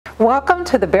Welcome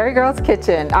to the Bari Girls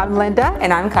Kitchen. I'm Linda.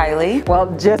 And I'm Kylie.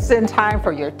 Well, just in time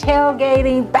for your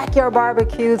tailgating, backyard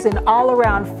barbecues, and all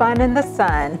around fun in the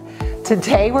sun.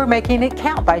 Today we're making it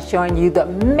count by showing you the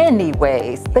many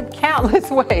ways, the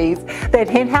countless ways that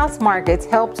Hen House Markets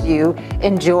helps you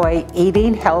enjoy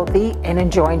eating healthy and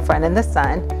enjoying fun in the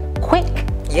sun, quick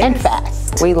and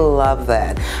fast. We love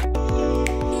that.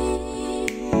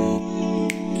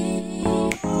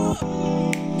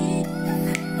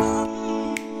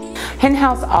 Hen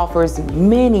House offers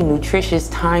many nutritious,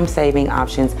 time-saving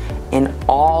options in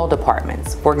all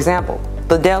departments. For example,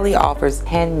 the deli offers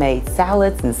handmade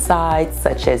salads and sides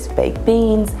such as baked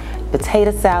beans, potato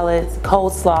salads,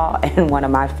 coleslaw, and one of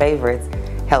my favorites,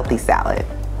 healthy salad.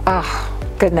 Oh,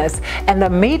 goodness. And the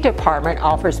meat department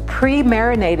offers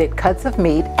pre-marinated cuts of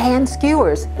meat and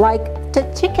skewers, like the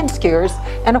chicken skewers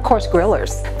and of course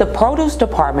grillers. The produce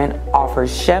department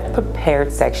offers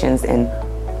chef-prepared sections and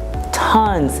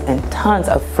tons and tons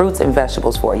of fruits and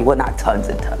vegetables for you. Well, not tons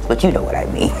and tons, but you know what I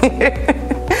mean.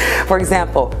 For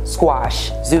example, squash,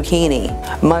 zucchini,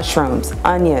 mushrooms,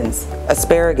 onions,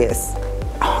 asparagus.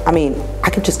 I mean, I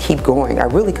could just keep going. I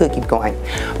really could keep going.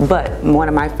 But one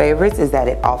of my favorites is that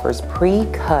it offers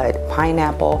pre-cut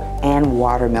pineapple and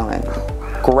watermelon.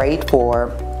 Great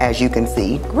for, as you can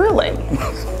see, grilling.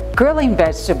 Grilling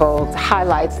vegetables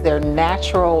highlights their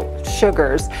natural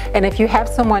sugars, and if you have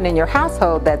someone in your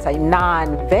household that's a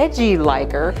non-veggie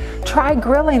liker, try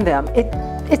grilling them.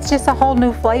 It's just a whole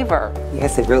new flavor.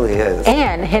 Yes, it really is.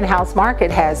 And Hen House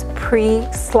Market has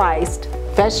pre-sliced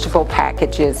vegetable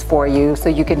packages for you, so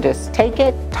you can just take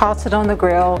it, toss it on the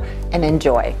grill, and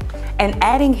enjoy. And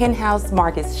adding Hen House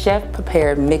Market's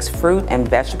chef-prepared mixed fruit and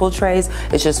vegetable trays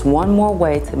is just one more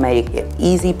way to make it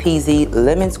easy peasy,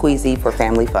 lemon squeezy for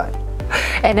family fun.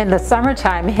 And in the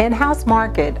summertime, Hen House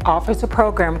Market offers a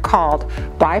program called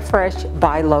Buy Fresh,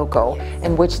 Buy Local,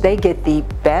 in which they get the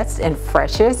best and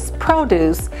freshest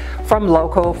produce from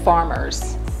local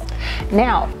farmers.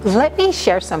 Now, let me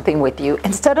share something with you.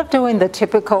 Instead of doing the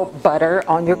typical butter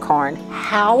on your corn,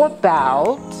 how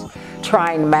about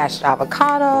trying mashed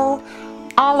avocado,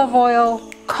 olive oil,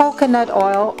 coconut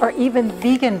oil, or even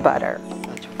vegan butter?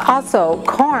 Also,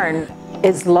 corn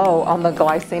is low on the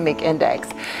glycemic index,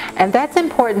 and that's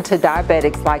important to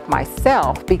diabetics like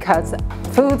myself because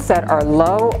foods that are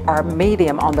low or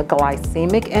medium on the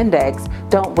glycemic index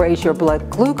don't raise your blood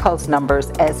glucose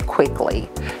numbers as quickly.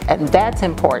 And that's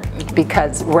important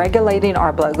because regulating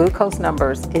our blood glucose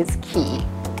numbers is key.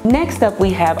 Next up,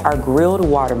 we have our grilled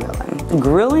watermelon.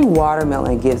 Grilling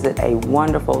watermelon gives it a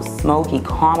wonderful smoky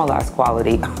caramelized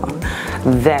quality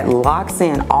that locks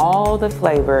in all the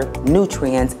flavor,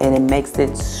 nutrients, and it makes it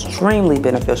extremely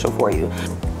beneficial for you.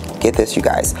 Get this, you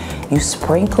guys. You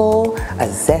sprinkle a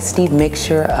zesty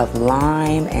mixture of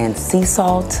lime and sea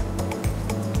salt,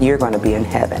 you're gonna be in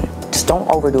heaven. Just don't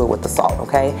overdo it with the salt,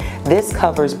 okay? This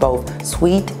covers both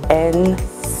sweet and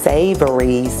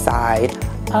savory side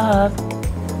of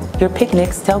your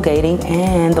picnics, tailgating,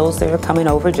 and those that are coming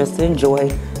over just to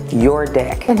enjoy your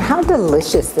deck. And how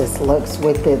delicious this looks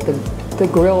with the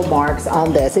grill marks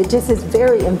on this. It just is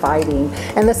very inviting.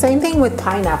 And the same thing with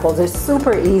pineapples. It's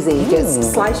super easy.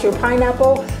 Just slice your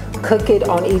pineapple, cook it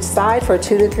on each side for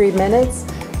 2 to 3 minutes,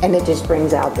 and it just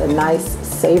brings out a nice,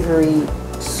 savory,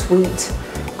 sweet,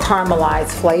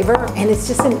 caramelized flavor, and it's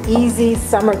just an easy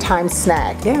summertime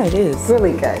snack. Yeah, it is.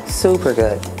 Really good. Super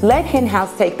good. Let Hen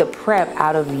House take the prep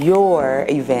out of your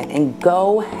event and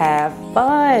go have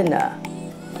fun.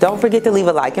 Don't forget to leave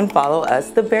a like and follow us,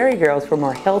 the Bari Girls, for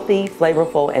more healthy,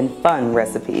 flavorful, and fun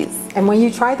recipes. And when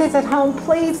you try this at home,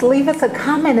 please leave us a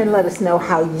comment and let us know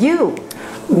how you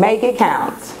make it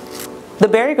count. The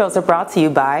Bari Girls are brought to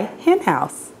you by Hen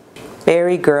House.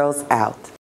 Bari Girls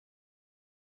out.